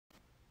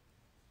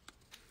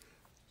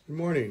Good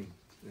morning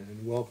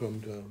and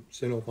welcome to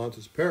St.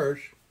 Alphonsus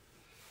Parish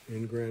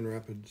in Grand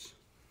Rapids,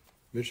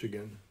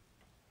 Michigan,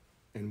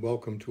 and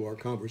welcome to our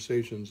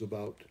conversations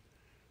about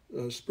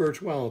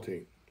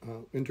spirituality,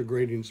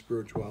 integrating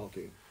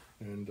spirituality.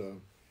 And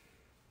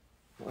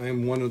I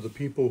am one of the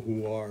people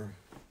who are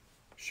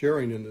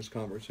sharing in this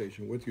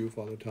conversation with you,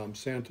 Father Tom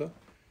Santa,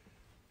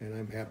 and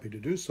I'm happy to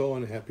do so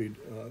and happy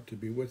to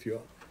be with you.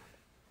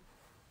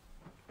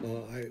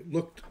 I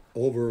looked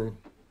over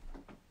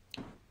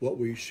what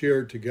we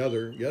shared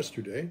together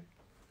yesterday,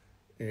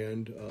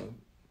 and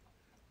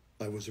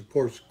I was, of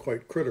course,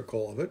 quite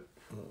critical of it,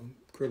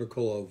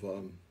 critical of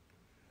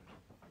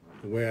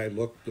the way I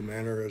looked, the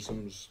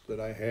mannerisms that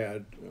I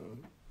had,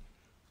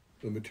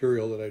 the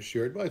material that I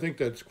shared. But I think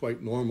that's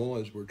quite normal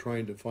as we're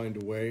trying to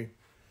find a way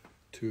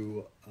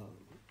to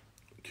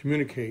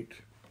communicate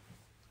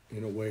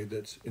in a way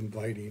that's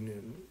inviting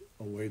and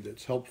a way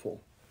that's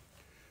helpful.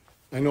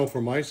 I know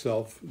for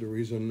myself, the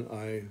reason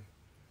I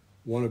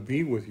want to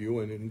be with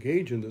you and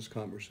engage in this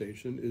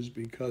conversation is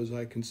because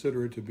I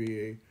consider it to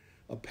be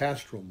a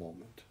pastoral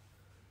moment,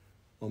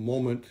 a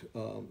moment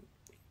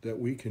that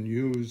we can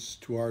use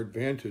to our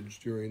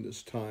advantage during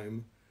this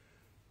time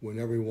when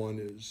everyone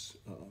is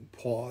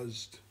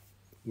paused,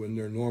 when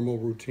their normal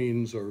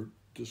routines are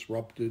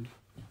disrupted.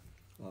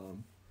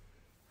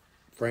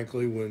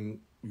 Frankly,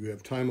 when you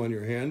have time on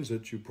your hands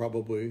that you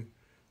probably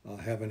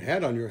haven't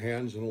had on your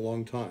hands in a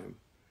long time.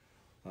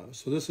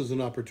 So this is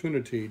an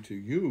opportunity to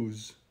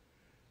use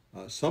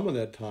some of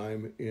that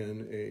time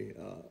in a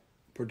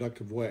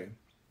productive way.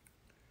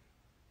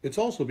 It's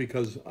also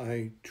because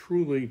I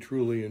truly,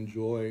 truly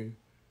enjoy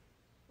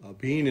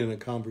being in a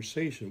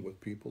conversation with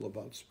people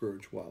about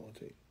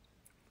spirituality.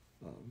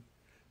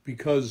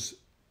 Because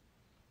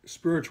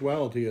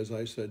spirituality, as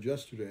I said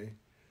yesterday,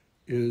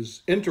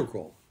 is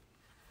integral.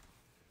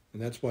 And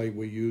that's why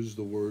we use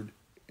the word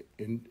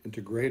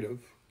integrative.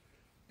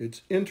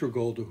 It's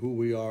integral to who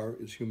we are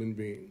as human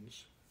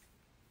beings.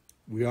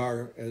 We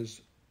are,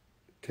 as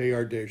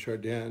Teilhard de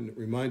Chardin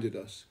reminded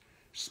us,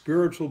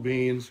 spiritual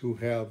beings who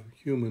have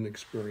human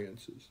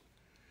experiences.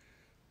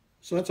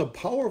 So that's a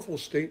powerful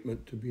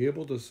statement to be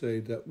able to say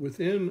that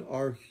within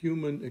our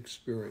human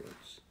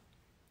experience,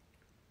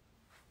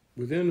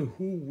 within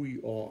who we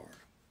are,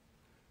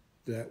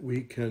 that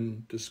we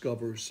can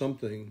discover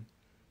something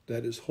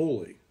that is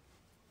holy,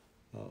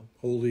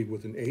 holy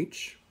with an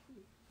H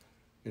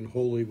and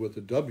holy with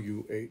a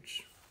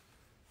WH,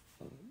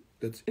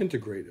 that's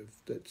integrative,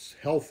 that's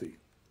healthy,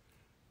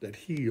 that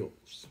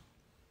heals,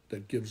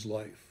 that gives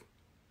life.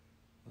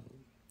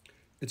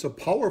 It's a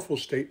powerful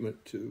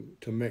statement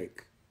to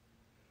make,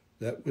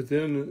 that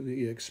within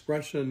the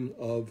expression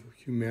of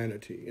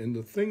humanity and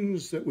the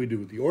things that we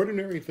do, the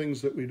ordinary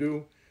things that we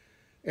do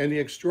and the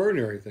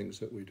extraordinary things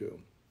that we do,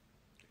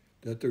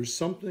 that there's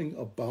something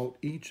about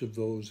each of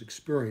those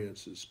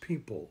experiences,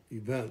 people,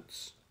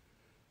 events,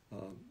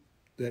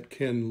 that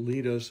can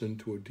lead us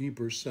into a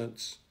deeper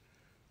sense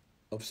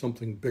of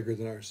something bigger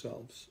than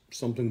ourselves,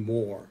 something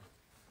more.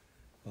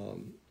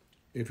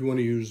 If you want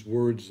to use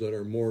words that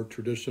are more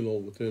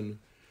traditional within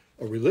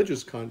a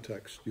religious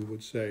context, you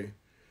would say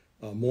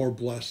more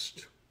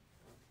blessed,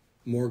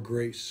 more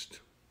graced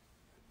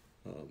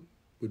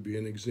would be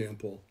an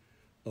example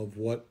of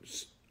what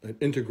an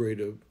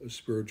integrative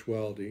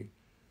spirituality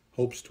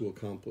hopes to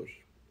accomplish.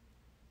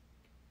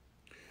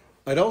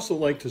 I'd also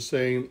like to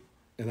say,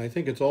 and I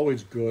think it's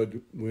always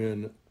good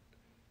when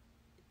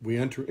we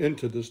enter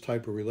into this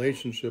type of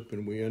relationship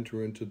and we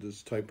enter into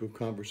this type of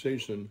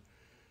conversation,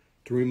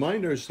 to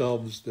remind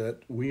ourselves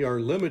that we are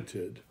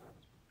limited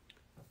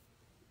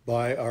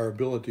by our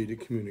ability to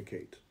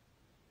communicate.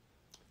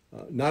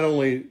 Not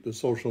only the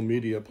social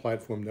media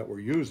platform that we're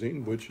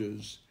using, which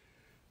is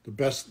the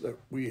best that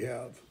we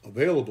have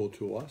available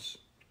to us,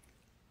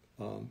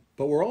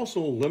 but we're also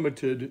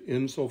limited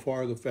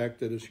insofar the fact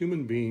that as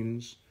human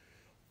beings,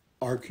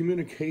 our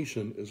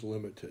communication is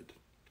limited.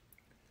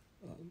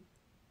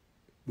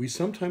 We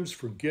sometimes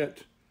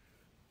forget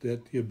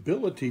that the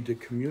ability to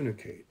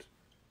communicate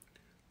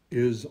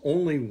is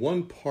only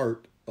one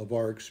part of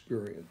our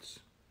experience,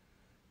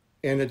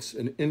 and it's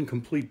an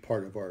incomplete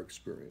part of our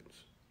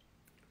experience.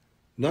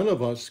 None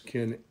of us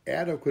can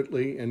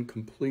adequately and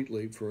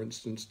completely, for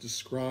instance,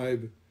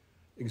 describe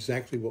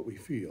exactly what we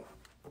feel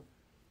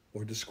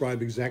or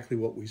describe exactly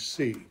what we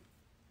see.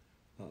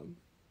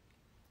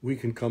 We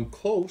can come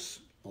close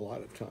a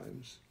lot of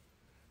times,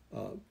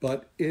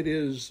 but it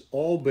is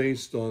all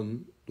based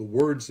on the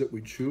words that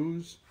we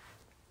choose,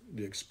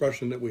 the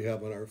expression that we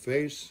have on our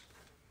face,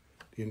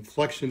 the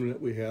inflection that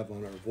we have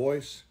on our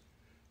voice,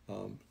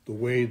 the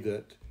way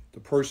that the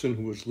person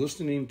who is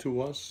listening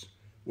to us,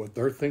 what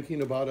they're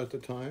thinking about at the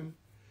time.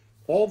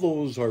 All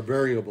those are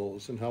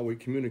variables in how we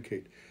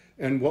communicate.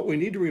 And what we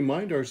need to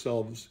remind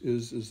ourselves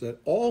is that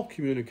all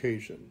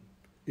communication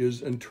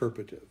is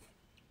interpretive.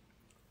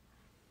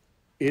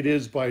 It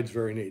is by its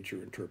very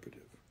nature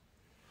interpretive.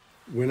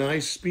 When I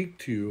speak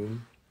to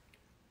you,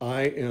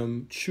 I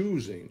am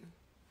choosing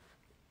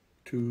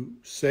to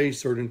say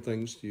certain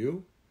things to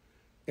you,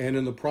 And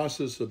in the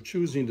process of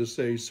choosing to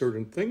say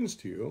certain things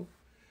to you,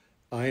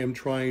 I am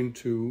trying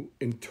to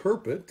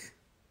interpret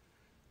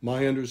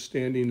my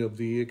understanding of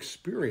the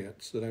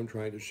experience that I'm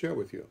trying to share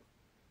with you.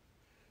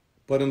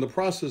 But in the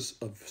process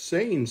of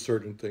saying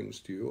certain things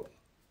to you,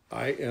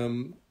 I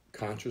am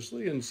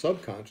consciously and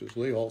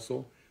subconsciously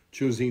also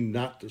choosing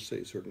not to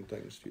say certain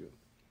things to you.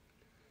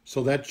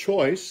 So that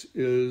choice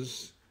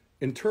is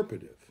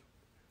interpretive.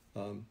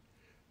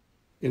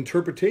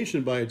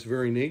 Interpretation by its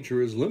very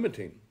nature is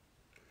limiting.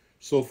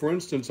 So for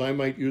instance, I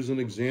might use an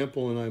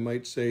example and I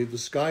might say, the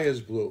sky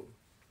is blue.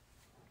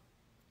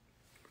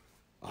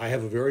 I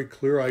have a very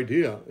clear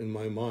idea in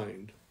my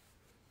mind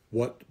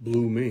what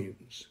blue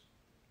means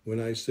when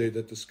I say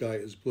that the sky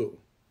is blue.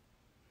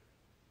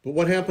 But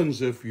what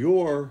happens if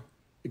your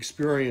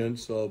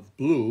experience of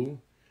blue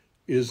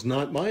is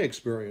not my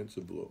experience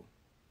of blue?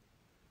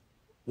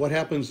 What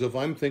happens if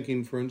I'm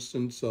thinking, for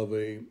instance, of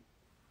a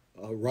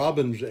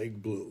robin's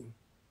egg blue,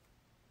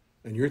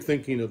 and you're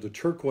thinking of the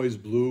turquoise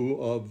blue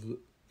of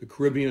the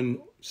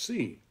Caribbean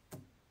Sea?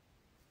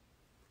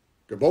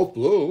 They're both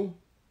blue.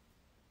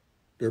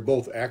 They're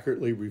both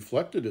accurately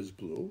reflected as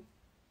blue,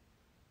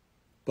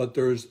 but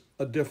there's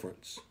a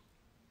difference.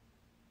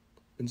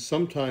 And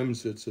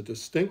sometimes it's a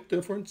distinct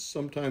difference,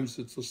 sometimes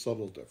it's a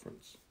subtle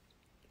difference.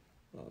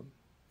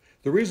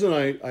 The reason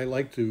I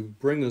like to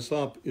bring this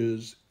up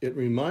is it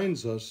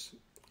reminds us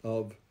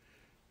of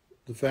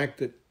the fact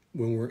that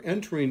when we're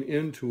entering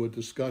into a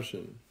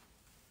discussion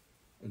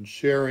and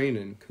sharing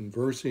and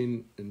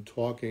conversing and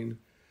talking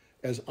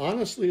as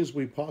honestly as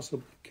we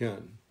possibly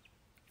can,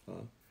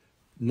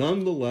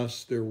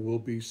 nonetheless, there will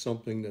be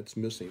something that's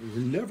missing.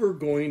 We're never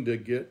going to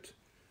get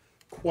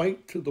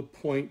quite to the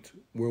point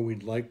where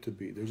we'd like to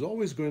be. There's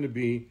always going to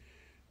be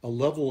a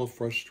level of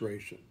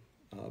frustration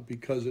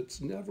because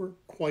it's never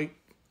quite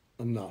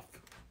enough.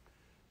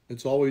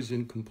 It's always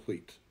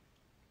incomplete.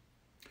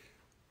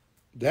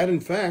 That,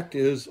 in fact,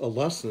 is a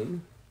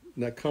lesson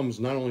that comes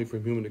not only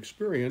from human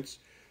experience,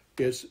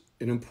 it's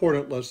an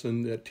important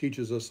lesson that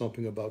teaches us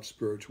something about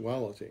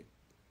spirituality.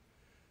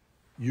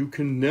 You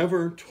can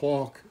never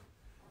talk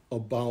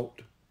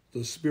about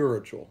the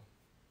spiritual,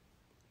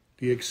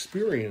 the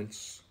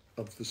experience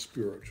of the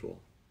spiritual,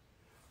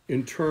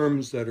 in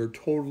terms that are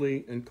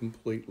totally and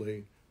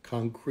completely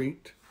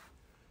concrete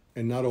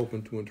and not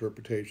open to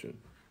interpretation.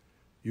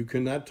 You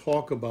cannot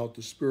talk about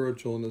the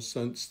spiritual in the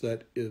sense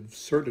that is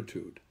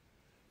certitude,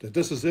 that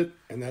this is it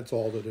and that's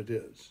all that it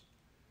is.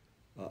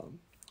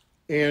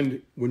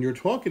 And when you're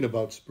talking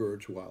about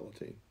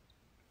spirituality,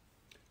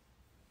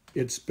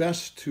 it's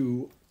best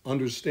to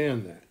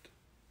understand that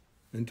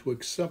and to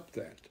accept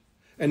that,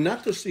 and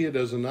not to see it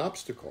as an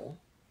obstacle,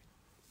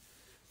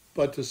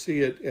 but to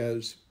see it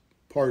as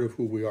part of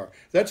who we are.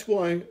 That's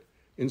why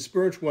in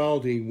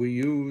spirituality we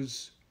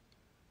use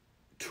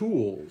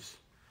tools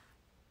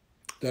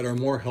that are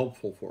more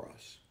helpful for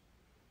us,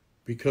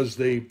 because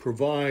they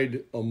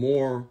provide a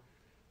more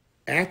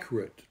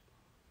accurate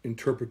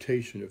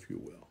interpretation, if you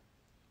will.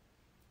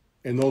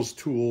 And those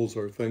tools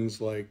are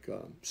things like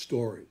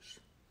stories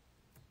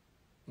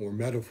or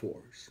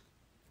metaphors,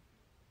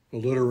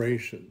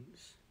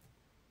 alliterations,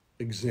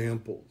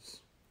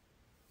 examples,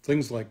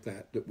 things like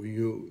that we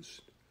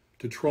use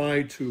to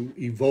try to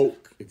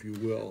evoke, if you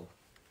will,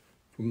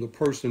 from the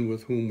person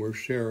with whom we're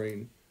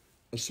sharing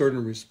a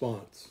certain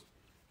response.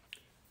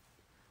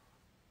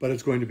 But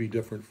it's going to be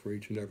different for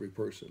each and every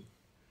person.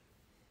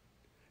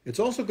 It's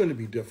also going to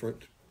be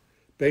different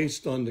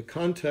based on the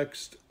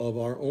context of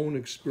our own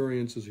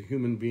experience as a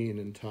human being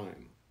in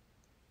time.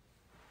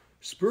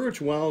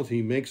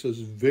 Spirituality makes us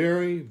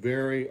very,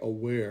 very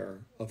aware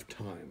of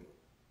time,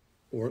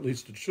 or at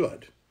least it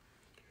should.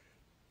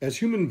 As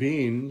human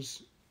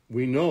beings,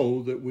 we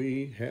know that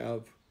we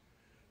have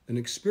an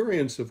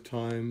experience of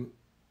time,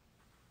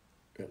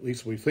 at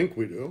least we think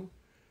we do,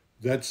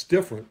 that's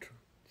different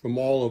from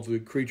all of the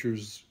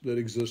creatures that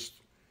exist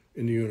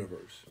in the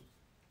universe,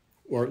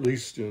 or at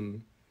least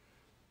in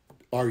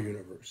our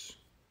universe,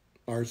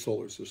 our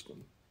solar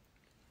system.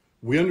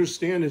 We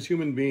understand as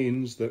human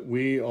beings that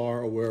we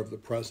are aware of the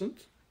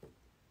present,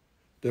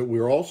 that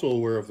we're also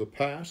aware of the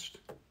past,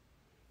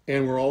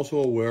 and we're also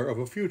aware of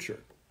a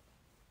future.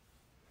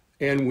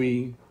 And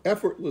we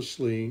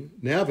effortlessly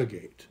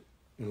navigate,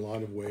 in a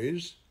lot of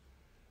ways,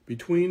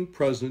 between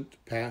present,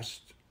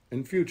 past,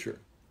 and future.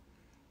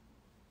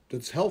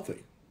 That's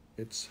healthy.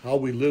 It's how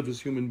we live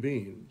as human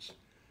beings.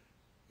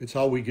 It's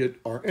how we get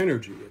our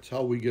energy. It's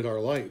how we get our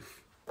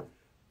life.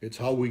 It's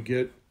how we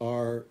get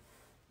our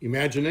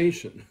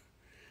imagination.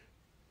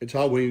 It's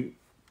how we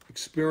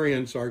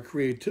experience our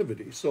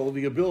creativity. So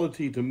the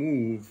ability to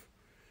move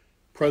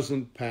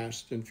present,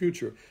 past, and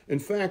future. In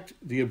fact,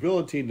 the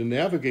ability to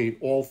navigate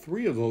all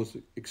three of those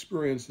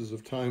experiences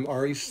of time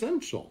are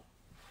essential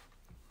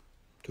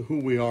to who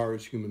we are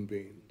as human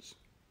beings.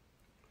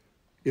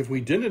 If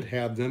we didn't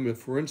have them, if,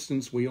 for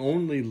instance, we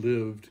only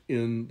lived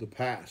in the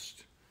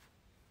past,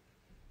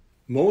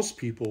 most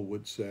people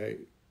would say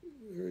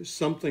there is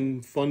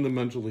something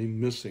fundamentally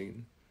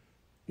missing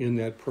in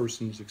that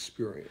person's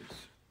experience.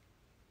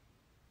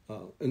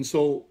 And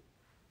so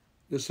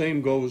the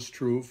same goes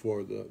true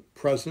for the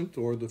present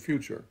or the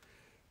future.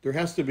 There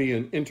has to be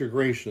an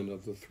integration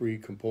of the three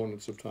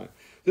components of time.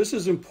 This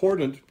is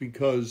important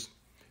because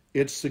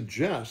it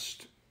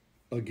suggests,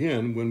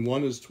 again, when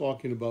one is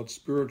talking about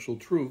spiritual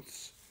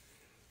truths,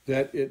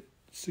 that it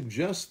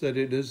suggests that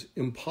it is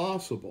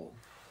impossible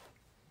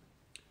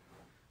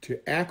to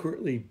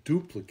accurately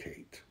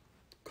duplicate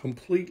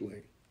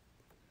completely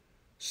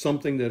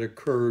something that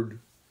occurred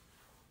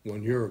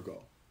 1 year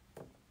ago,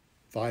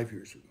 5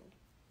 years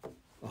ago,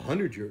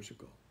 100 years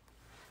ago,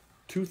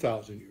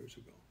 2,000 years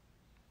ago.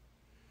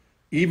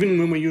 Even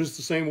when we use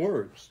the same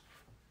words,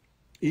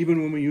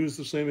 even when we use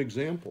the same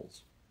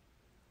examples,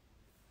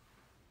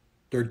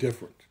 they're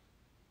different.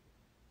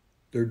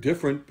 They're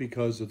different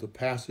because of the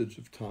passage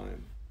of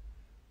time,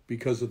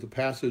 because of the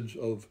passage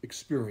of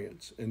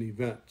experience and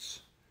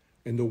events,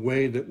 and the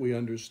way that we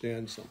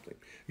understand something.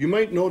 You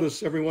might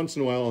notice every once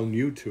in a while on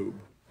YouTube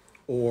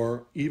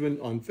or even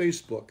on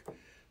Facebook,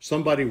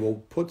 somebody will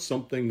put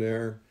something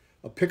there,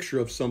 a picture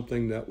of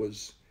something that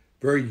was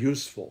very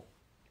useful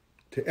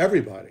to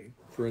everybody,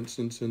 for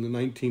instance, in the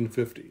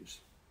 1950s.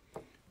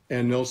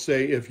 And they'll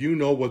say, if you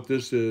know what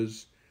this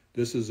is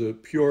a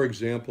pure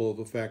example of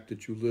the fact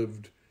that you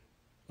lived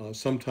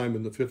sometime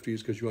in the 50s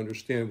because you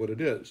understand what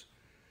it is.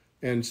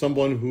 And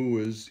someone who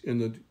is in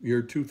the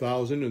year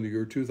 2000 and the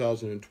year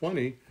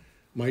 2020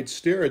 might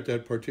stare at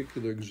that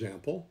particular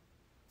example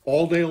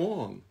all day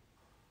long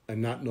and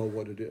not know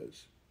what it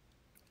is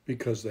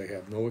because they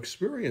have no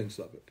experience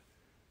of it.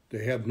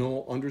 They have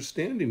no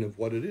understanding of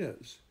what it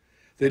is.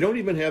 They don't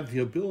even have the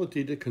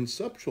ability to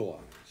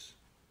conceptualize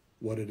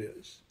what it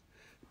is.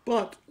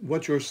 But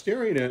what you're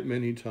staring at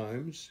many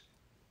times,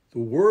 the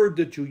word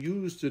that you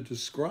use to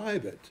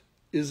describe it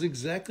is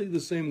exactly the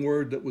same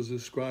word that was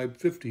described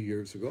 50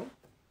 years ago,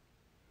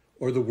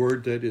 or the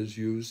word that is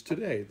used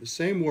today. The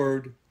same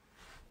word,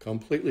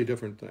 completely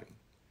different thing.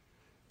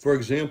 For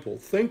example,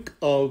 think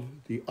of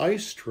the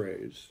ice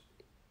trays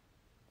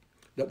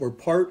that were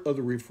part of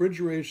the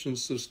refrigeration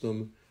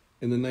system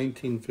in the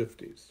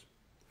 1950s.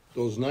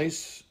 Those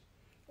nice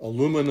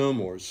aluminum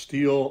or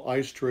steel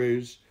ice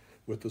trays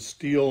with the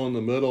steel in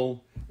the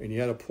middle, and you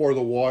had to pour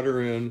the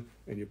water in,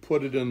 and you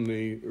put it in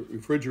the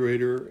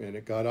refrigerator, and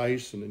it got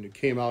ice, and then it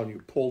came out, and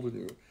you pulled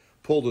it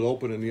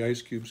open, and the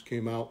ice cubes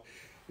came out.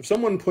 If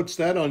someone puts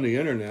that on the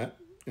internet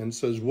and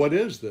says, what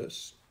is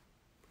this?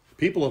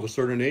 People of a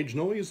certain age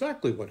know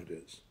exactly what it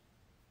is.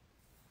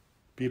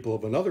 People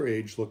of another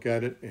age look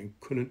at it and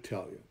couldn't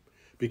tell you.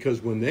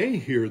 Because when they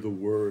hear the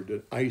word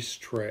an ice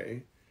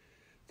tray,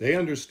 they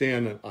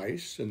understand an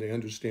ice and they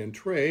understand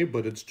tray,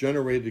 but it's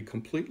generated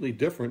completely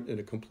different in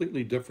a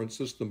completely different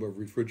system of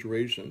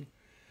refrigeration,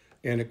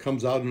 and it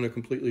comes out in a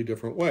completely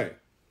different way.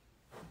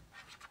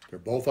 They're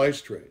both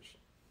ice trays.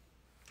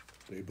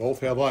 They both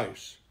have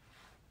ice,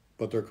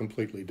 but they're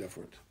completely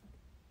different.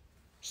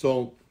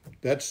 So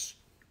that's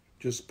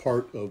just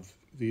part of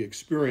the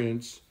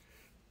experience,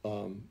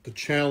 the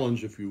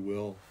challenge, if you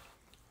will,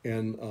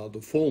 and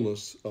the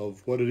fullness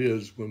of what it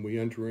is when we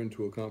enter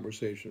into a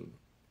conversation.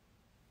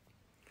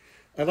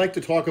 I'd like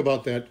to talk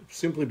about that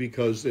simply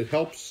because it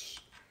helps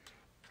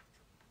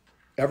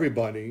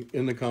everybody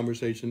in the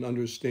conversation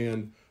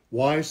understand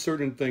why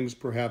certain things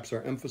perhaps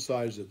are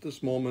emphasized at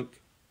this moment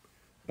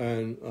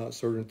and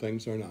certain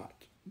things are not.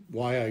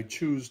 Why I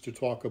choose to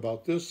talk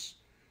about this,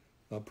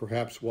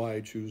 perhaps why I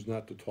choose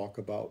not to talk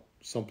about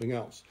something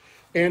else.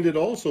 And it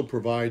also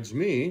provides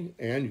me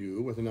and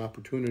you with an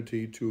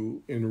opportunity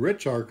to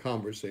enrich our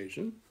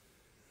conversation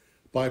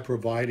by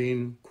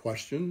providing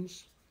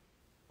questions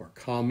or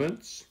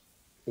comments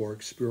or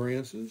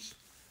experiences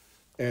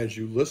as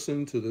you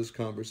listen to this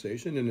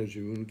conversation and as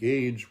you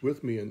engage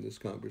with me in this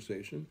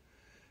conversation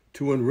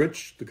to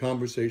enrich the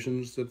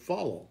conversations that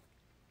follow.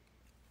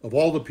 Of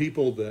all the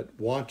people that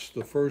watched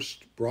the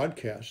first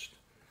broadcast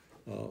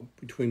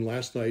between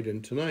last night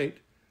and tonight,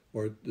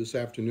 or this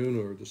afternoon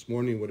or this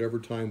morning, whatever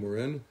time we're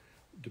in,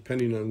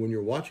 depending on when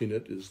you're watching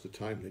it is the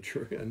time that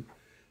you're in,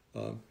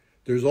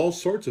 there's all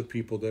sorts of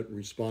people that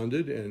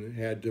responded and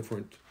had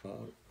different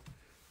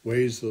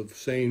ways of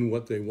saying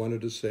what they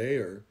wanted to say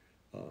or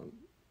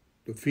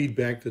the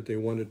feedback that they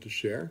wanted to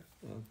share.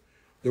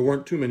 There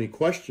weren't too many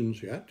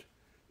questions yet,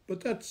 but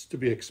that's to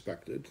be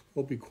expected.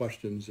 There'll be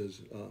questions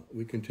as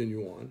we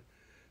continue on.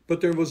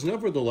 But there was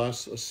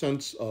nevertheless a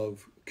sense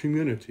of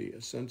community,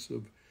 a sense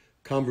of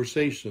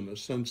conversation, a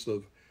sense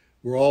of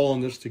we're all in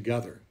this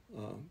together,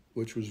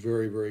 which was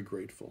very, very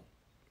grateful.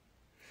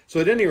 So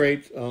at any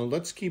rate,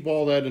 let's keep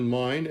all that in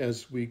mind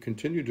as we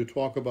continue to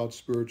talk about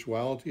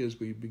spirituality, as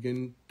we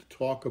begin to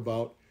talk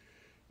about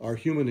our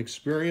human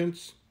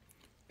experience,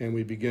 and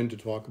we begin to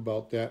talk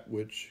about that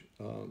which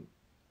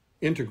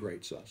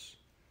integrates us,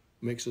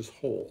 makes us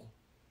whole,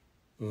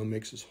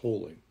 makes us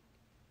holy.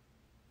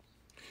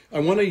 I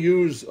want to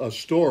use a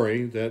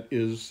story that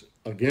is,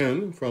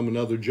 again, from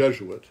another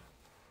Jesuit.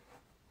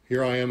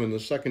 Here I am in the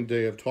second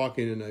day of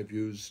talking, and I've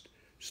used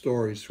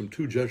stories from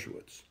two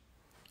Jesuits.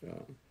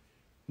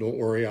 Don't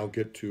worry, I'll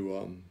get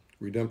to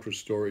Redemptorist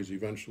stories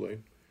eventually.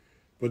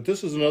 But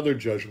this is another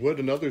Jesuit,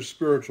 another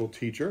spiritual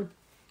teacher,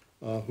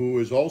 who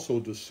is also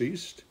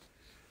deceased,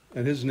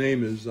 and his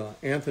name is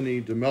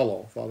Anthony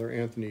DeMello, Father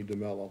Anthony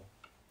DeMello.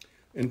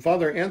 And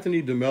Father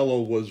Anthony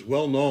DeMello was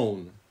well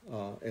known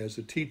as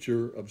a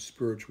teacher of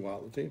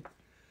spirituality.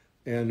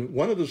 And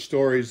one of the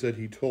stories that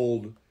he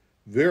told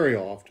very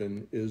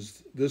often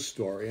is this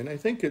story, and I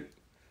think it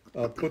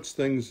puts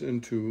things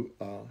into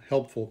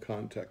helpful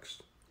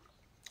context.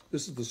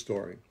 This is the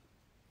story.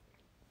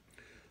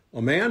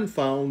 A man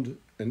found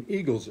an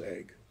eagle's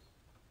egg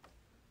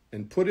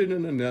and put it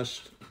in a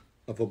nest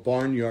of a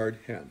barnyard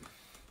hen.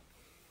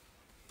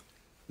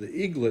 The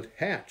eaglet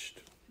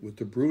hatched with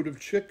the brood of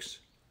chicks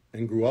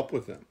and grew up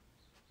with them.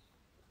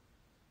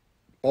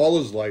 All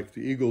his life,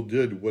 the eagle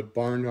did what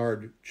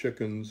barnyard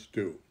chickens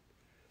do,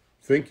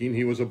 thinking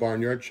he was a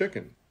barnyard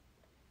chicken.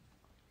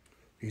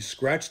 He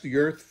scratched the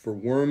earth for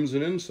worms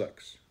and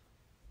insects.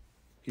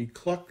 He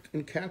clucked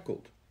and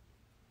cackled,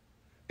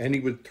 and he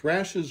would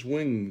thrash his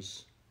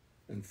wings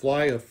and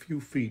fly a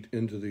few feet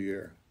into the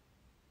air.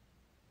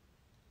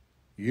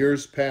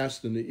 Years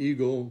passed, and the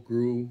eagle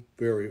grew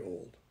very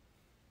old.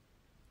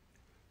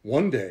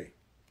 One day,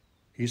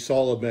 he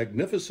saw a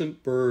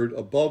magnificent bird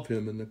above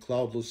him in the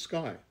cloudless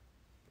sky.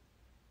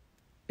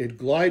 It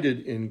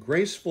glided in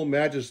graceful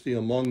majesty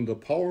among the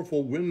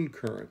powerful wind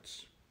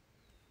currents,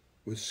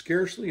 with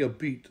scarcely a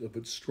beat of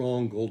its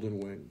strong golden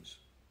wings.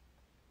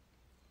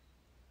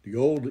 The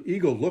old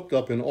eagle looked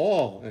up in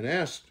awe and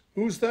asked,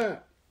 "Who's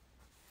that?"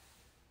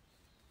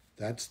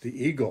 "That's the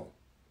eagle,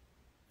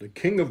 the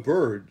king of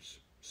birds,"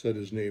 said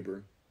his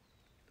neighbor.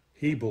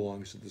 "He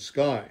belongs to the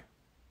sky.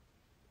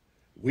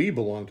 We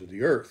belong to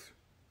the earth.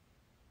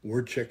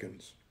 We're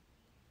chickens."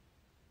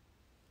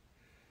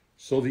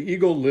 So the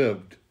eagle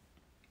lived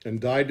and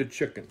died a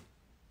chicken,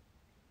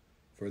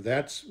 for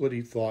that's what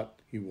he thought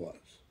he was.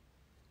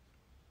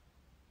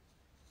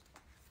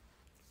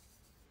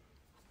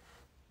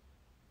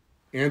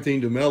 Anthony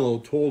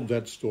DeMello told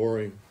that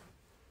story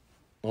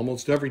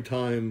almost every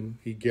time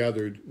he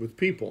gathered with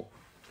people,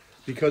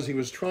 because he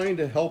was trying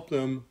to help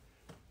them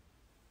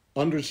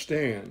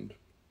understand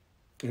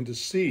and to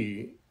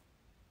see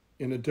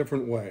in a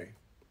different way,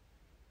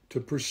 to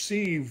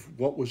perceive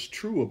what was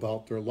true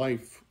about their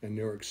life and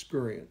their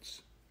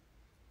experience,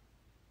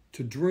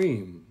 to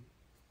dream,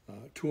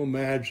 to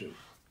imagine.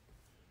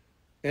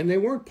 And they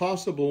weren't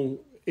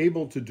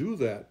able to do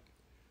that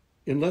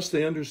unless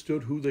they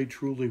understood who they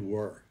truly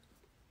were,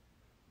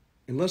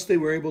 unless they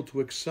were able to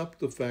accept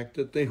the fact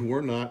that they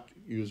were not,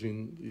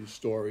 using the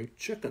story,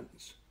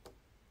 chickens,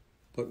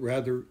 but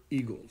rather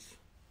eagles.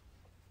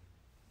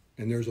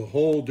 And there's a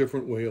whole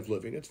different way of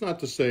living. It's not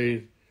to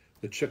say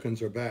the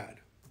chickens are bad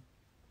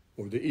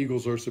or the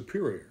eagles are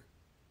superior.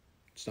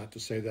 It's not to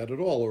say that at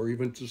all, or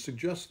even to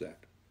suggest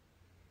that.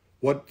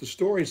 What the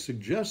story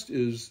suggests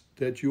is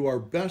that you are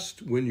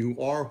best when you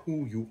are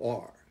who you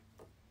are,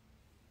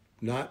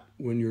 not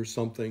when you're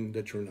something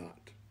that you're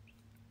not.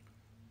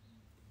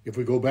 If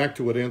we go back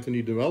to what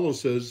Anthony DeMello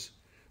says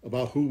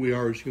about who we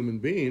are as human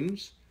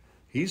beings,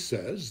 he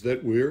says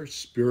that we're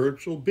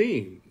spiritual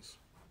beings,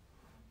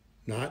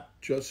 not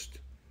just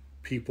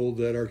people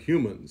that are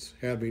humans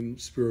having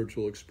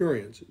spiritual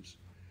experiences.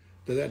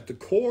 That at the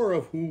core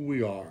of who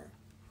we are,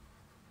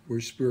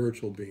 we're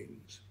spiritual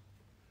beings.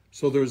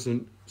 So there's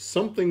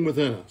something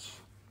within us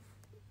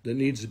that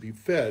needs to be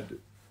fed,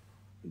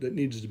 that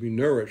needs to be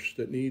nourished,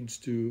 that needs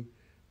to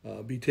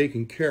be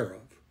taken care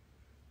of,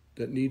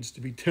 that needs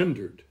to be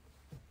tendered,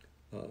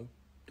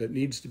 that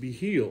needs to be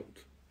healed,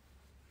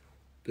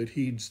 that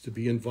needs to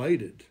be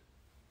invited,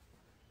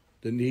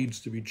 that needs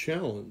to be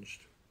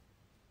challenged,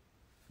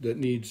 that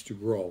needs to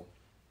grow.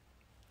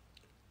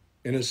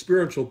 And as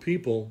spiritual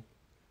people,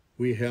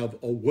 we have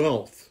a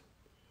wealth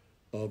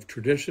of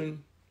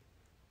tradition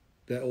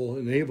that will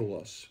enable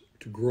us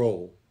to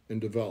grow and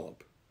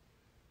develop.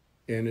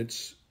 And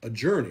it's a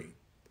journey,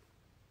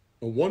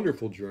 a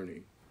wonderful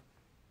journey,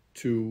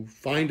 to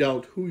find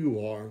out who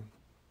you are,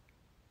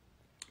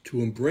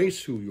 to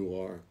embrace who you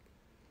are,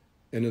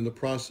 and in the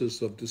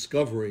process of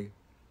discovery,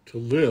 to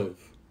live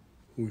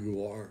who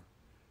you are,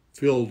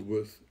 filled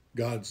with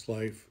God's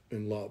life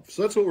and love.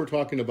 So that's what we're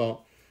talking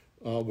about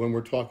when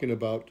we're talking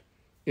about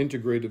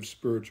integrative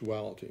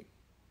spirituality.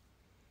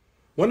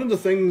 One of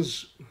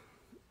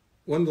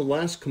the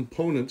last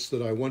components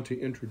that I want to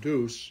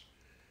introduce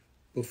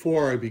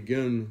before I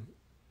begin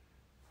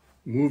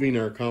moving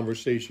our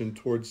conversation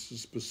towards the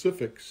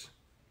specifics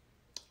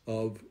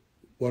of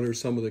what are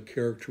some of the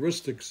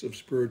characteristics of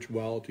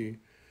spirituality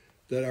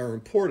that are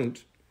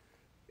important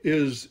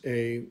is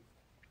an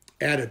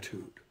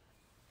attitude,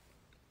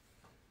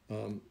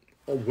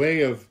 a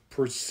way of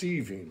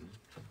perceiving,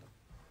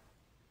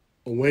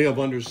 a way of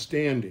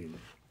understanding,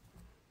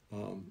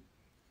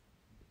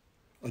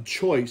 a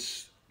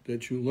choice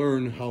that you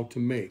learn how to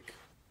make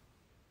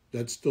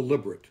that's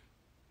deliberate.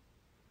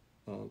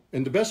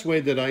 And the best way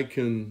that I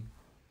can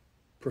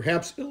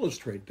perhaps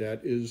illustrate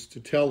that is to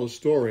tell a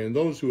story. And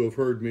those who have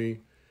heard me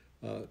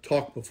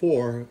talk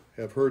before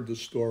have heard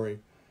this story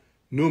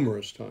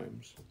numerous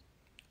times.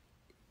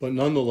 But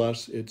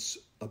nonetheless, it's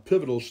a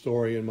pivotal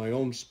story in my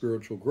own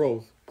spiritual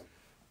growth.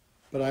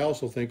 but I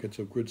also think it's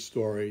a good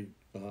story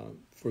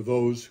for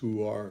those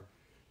who are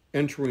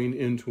entering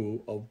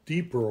into a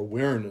deeper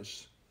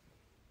awareness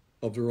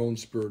of their own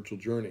spiritual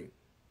journey.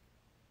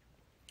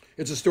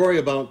 It's a story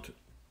about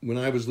when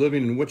I was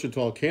living in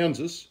Wichita,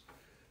 Kansas,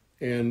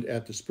 and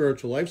at the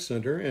Spiritual Life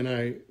Center, and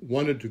I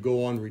wanted to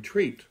go on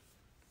retreat.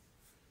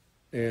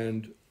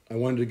 And I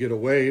wanted to get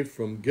away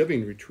from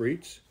giving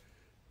retreats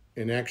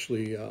and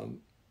actually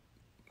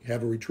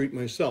have a retreat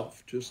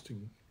myself, just to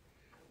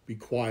be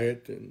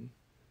quiet and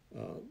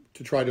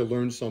to try to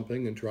learn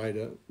something and try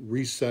to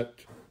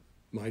reset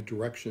my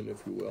direction,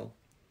 if you will.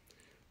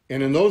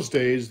 And in those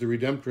days, the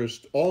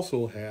Redemptorists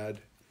also had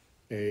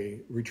a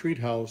retreat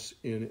house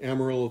in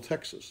Amarillo,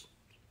 Texas.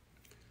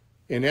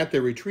 And at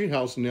their retreat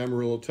house in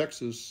Amarillo,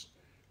 Texas,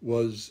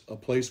 was a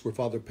place where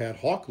Father Pat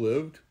Hawk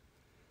lived,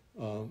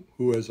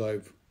 who, as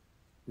I've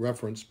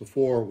referenced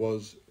before,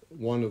 was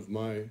one of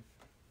my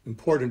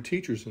important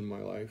teachers in my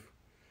life.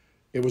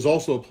 It was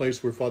also a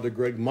place where Father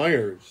Greg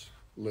Myers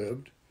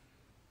lived,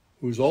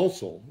 who's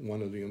also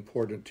one of the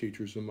important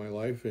teachers in my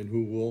life and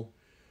who will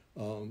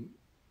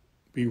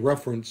be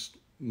referenced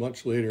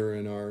much later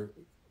in our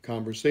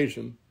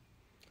conversation.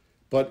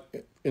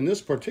 But in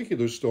this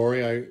particular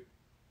story, I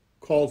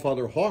called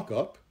Father Hawk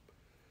up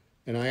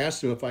and I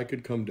asked him if I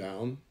could come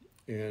down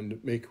and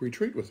make a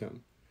retreat with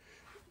him.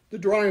 The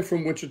drive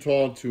from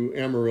Wichita to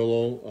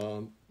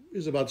Amarillo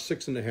is about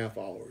 6.5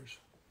 hours.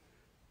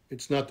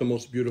 It's not the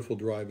most beautiful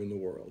drive in the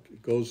world.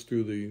 It goes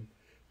through the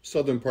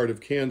southern part of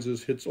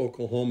Kansas, hits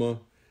Oklahoma.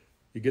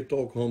 You get to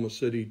Oklahoma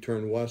City,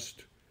 turn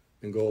west,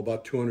 and go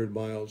about 200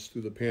 miles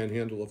through the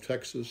panhandle of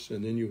Texas,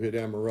 and then you hit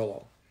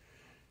Amarillo.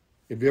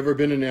 If you've ever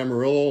been in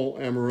Amarillo,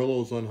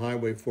 Amarillo's on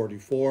Highway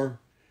 44.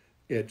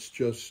 It's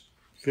just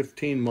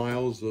 15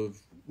 miles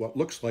of what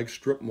looks like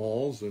strip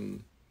malls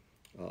and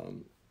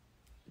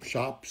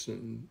shops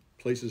and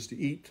places to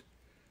eat.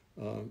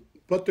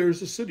 But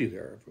there's a city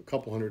there of a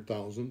couple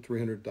 100,000,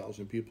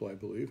 300,000 people, I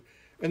believe.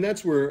 And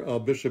that's where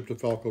Bishop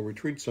DeFalco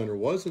Retreat Center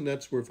was, and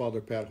that's where Father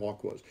Pat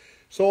Hawk was.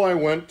 So I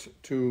went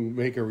to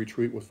make a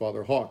retreat with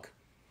Father Hawk.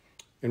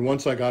 And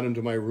once I got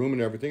into my room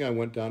and everything, I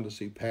went down to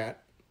see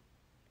Pat.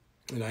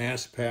 And I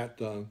asked Pat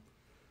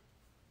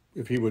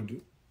if he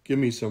would give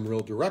me some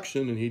real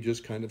direction, and he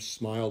just kind of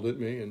smiled at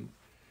me and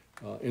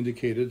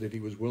indicated that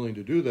he was willing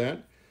to do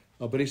that.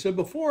 But he said,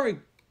 before I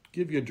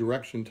give you a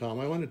direction, Tom,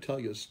 I want to tell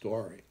you a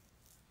story.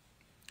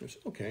 I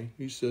said, okay.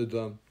 He said,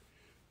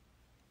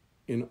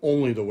 in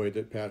only the way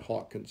that Pat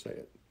Hawk can say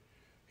it.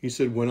 He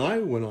said, when I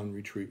went on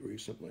retreat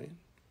recently,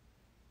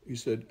 he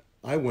said,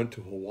 I went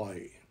to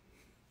Hawaii.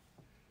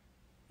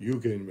 You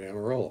came to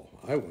Amarillo.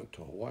 I went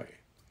to Hawaii.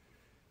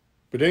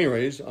 But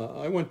anyways,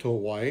 I went to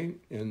Hawaii,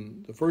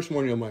 and the first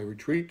morning of my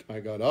retreat, I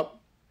got up,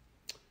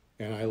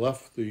 and I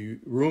left the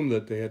room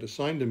that they had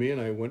assigned to me,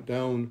 and I went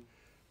down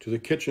to the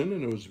kitchen,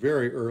 and it was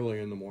very early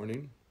in the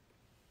morning.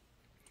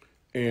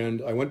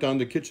 And I went down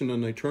to the kitchen,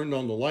 and I turned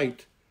on the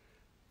light,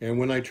 and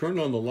when I turned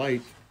on the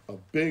light, a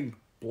big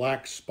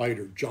black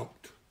spider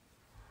jumped.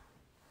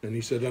 And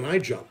he said, and I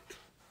jumped.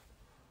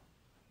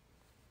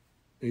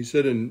 And he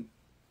said, and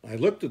I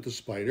looked at the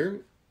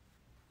spider,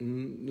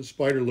 and the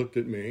spider looked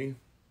at me,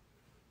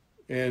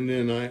 and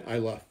then I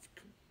left.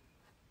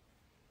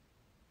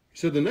 He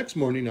said, the next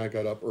morning I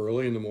got up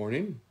early in the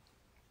morning,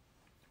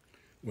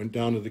 went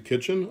down to the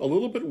kitchen, a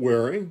little bit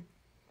wary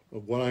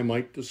of what I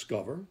might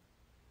discover.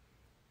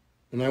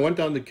 And I went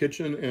down the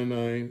kitchen and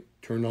I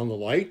turned on the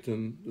light,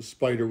 and the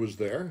spider was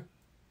there.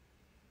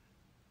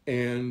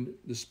 And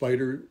the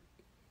spider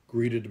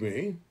greeted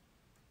me,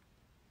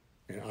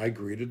 and I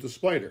greeted the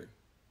spider.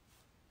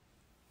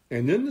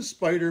 And then the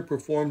spider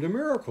performed a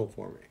miracle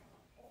for me.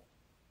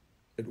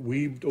 It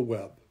weaved a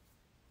web.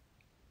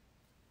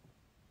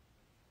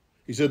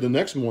 He said the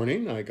next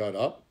morning I got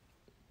up,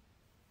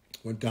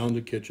 went down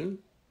the kitchen,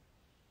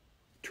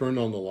 turned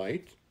on the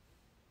light,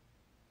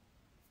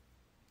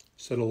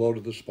 said hello to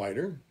the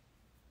spider.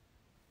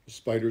 The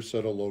spider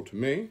said hello to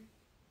me,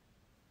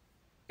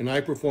 and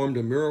I performed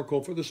a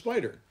miracle for the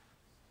spider.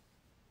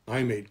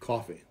 I made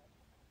coffee.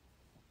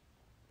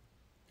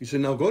 He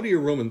said, now go to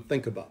your room and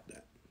think about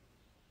that.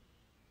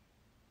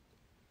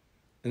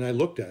 And I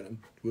looked at him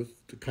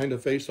with the kind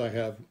of face I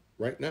have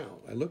right now.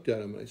 I looked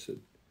at him and I said,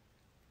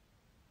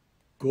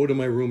 go to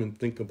my room and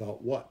think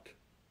about what?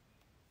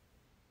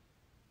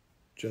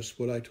 Just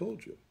what I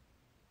told you.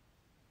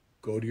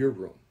 Go to your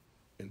room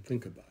and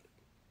think about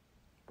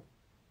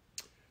it.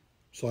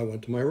 So I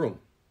went to my room.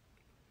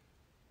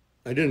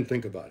 I didn't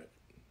think about it.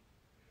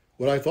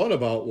 What I thought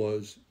about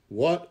was,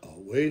 what a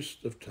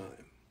waste of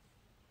time.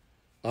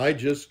 I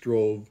just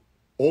drove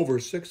over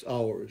 6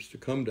 hours to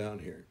come down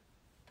here.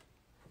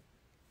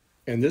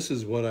 And this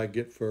is what I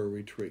get for a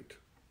retreat.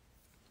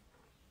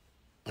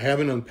 I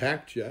haven't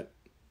unpacked yet,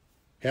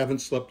 haven't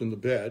slept in the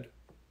bed.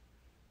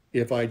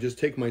 If I just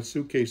take my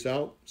suitcase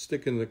out,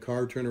 stick it in the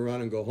car, turn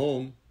around and go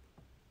home,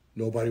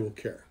 nobody will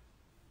care.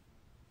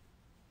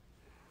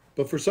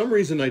 But for some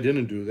reason I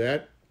didn't do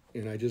that,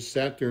 and I just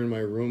sat there in my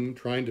room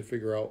trying to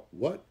figure out,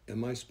 what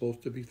am I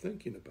supposed to be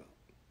thinking about?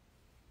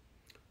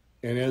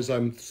 And as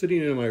I'm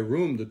sitting in my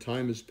room, the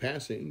time is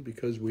passing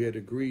because we had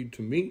agreed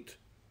to meet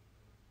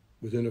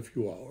within a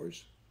few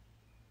hours.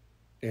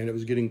 And it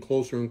was getting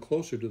closer and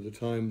closer to the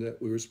time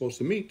that we were supposed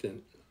to meet.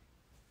 And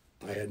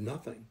I had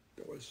nothing.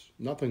 There was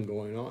nothing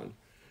going on.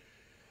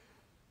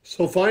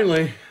 So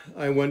finally,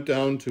 I went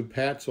down to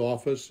Pat's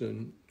office,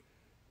 and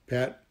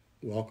Pat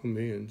welcomed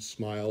me and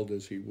smiled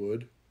as he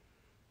would.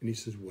 And he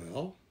said,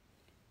 well,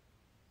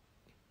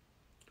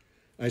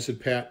 I said,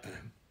 Pat,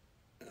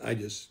 I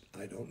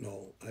don't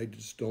know. I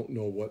just don't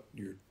know what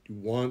you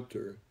want,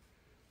 or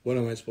what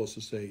am I supposed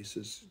to say? He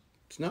says,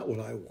 it's not what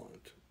I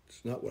want.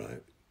 It's not what I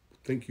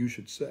think you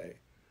should say.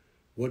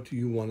 What do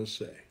you want to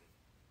say?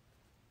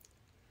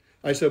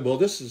 I said, well,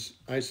 this is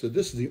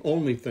the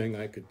only thing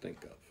I could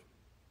think of.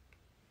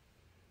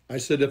 I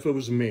said, if it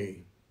was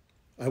me,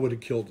 I would have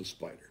killed the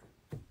spider.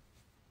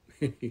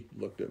 He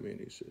looked at me and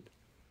he said,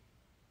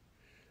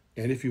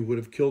 and if you would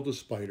have killed the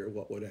spider,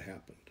 what would have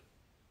happened?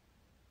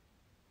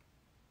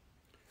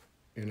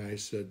 And I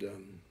said,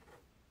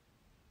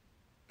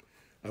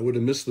 I would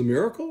have missed the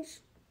miracles?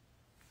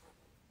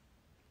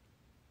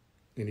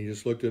 And he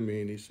just looked at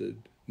me and he said,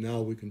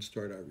 now we can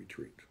start our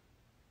retreat.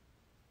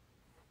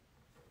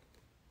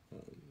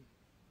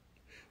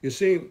 You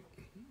see,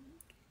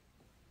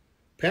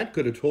 Pat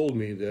could have told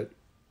me that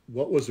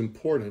what was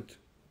important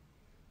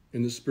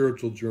in the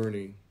spiritual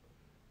journey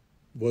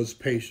was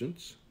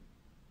patience.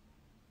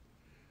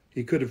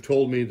 He could have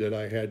told me that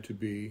I had to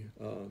be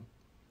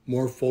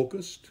more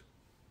focused,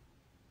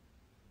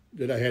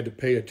 that I had to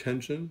pay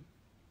attention.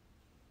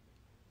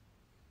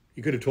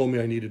 He could have told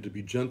me I needed to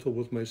be gentle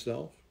with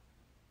myself.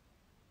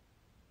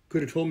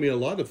 Could have told me a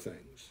lot of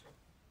things.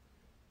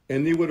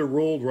 And they would have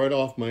rolled right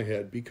off my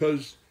head,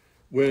 because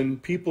when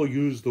people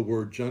use the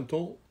word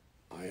gentle,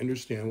 I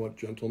understand what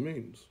gentle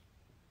means.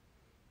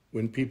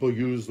 When people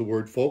use the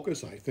word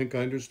focus, I think I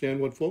understand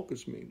what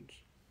focus means.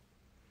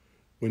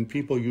 When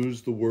people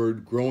use the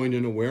word growing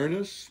in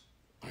awareness,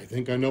 I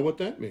think I know what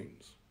that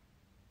means.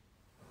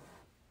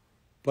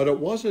 But it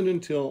wasn't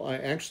until I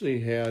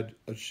actually had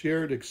a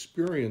shared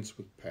experience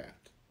with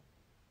Pat,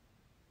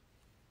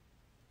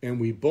 and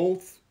we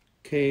both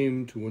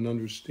came to an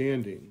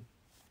understanding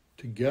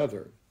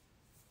together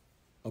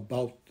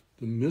about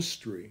the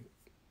mystery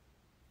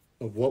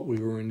of what we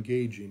were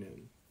engaging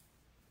in,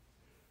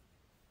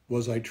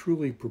 was I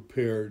truly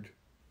prepared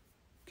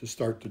to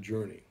start the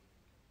journey.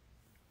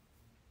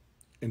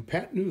 And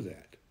Pat knew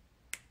that.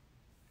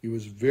 He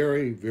was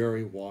very,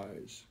 very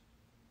wise.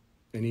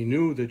 And he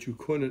knew that you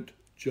couldn't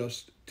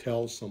just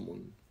tell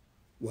someone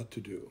what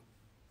to do.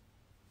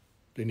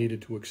 They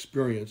needed to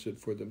experience it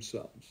for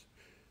themselves,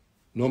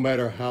 no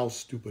matter how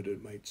stupid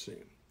it might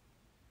seem.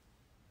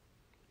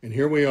 And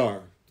here we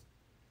are,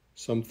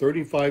 some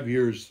 35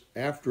 years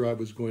after I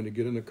was going to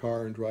get in the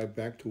car and drive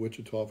back to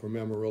Wichita from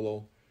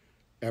Amarillo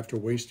after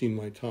wasting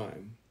my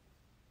time.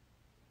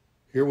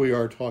 Here we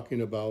are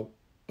talking about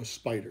a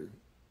spider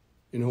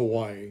in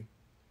Hawaii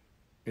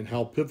and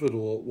how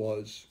pivotal it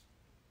was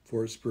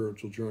for a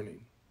spiritual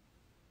journey.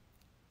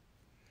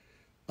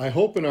 I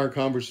hope in our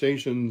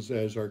conversations,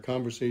 as our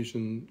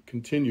conversation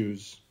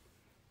continues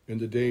in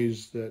the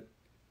days that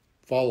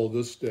follow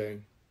this day,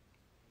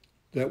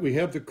 that we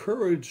have the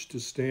courage to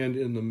stand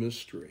in the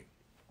mystery,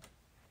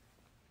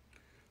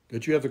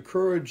 that you have the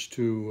courage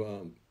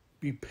to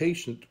be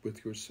patient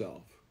with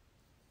yourself,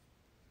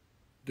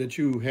 that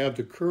you have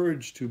the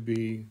courage to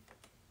be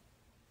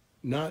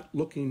not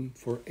looking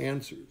for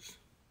answers,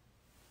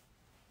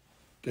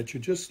 that you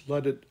just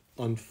let it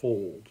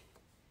unfold,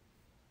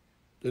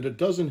 that it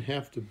doesn't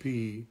have to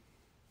be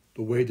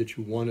the way that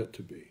you want it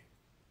to be.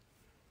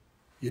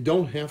 You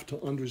don't have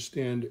to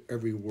understand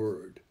every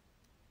word.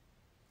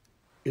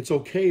 It's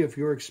okay if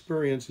your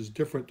experience is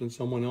different than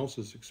someone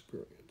else's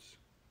experience.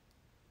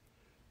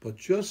 But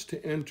just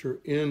to enter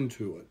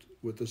into it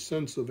with a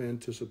sense of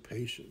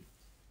anticipation,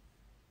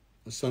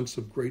 a sense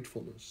of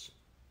gratefulness.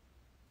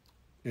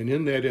 And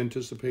in that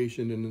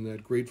anticipation and in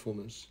that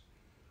gratefulness,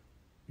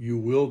 you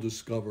will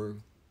discover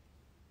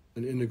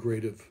an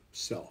integrative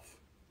self,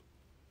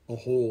 a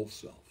whole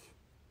self,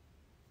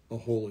 a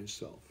holy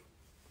self.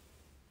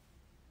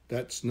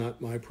 That's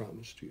not my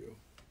promise to you.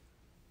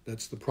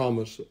 That's the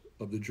promise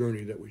of the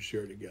journey that we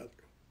share together.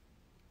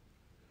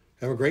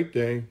 Have a great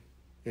day,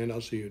 and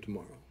I'll see you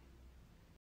tomorrow.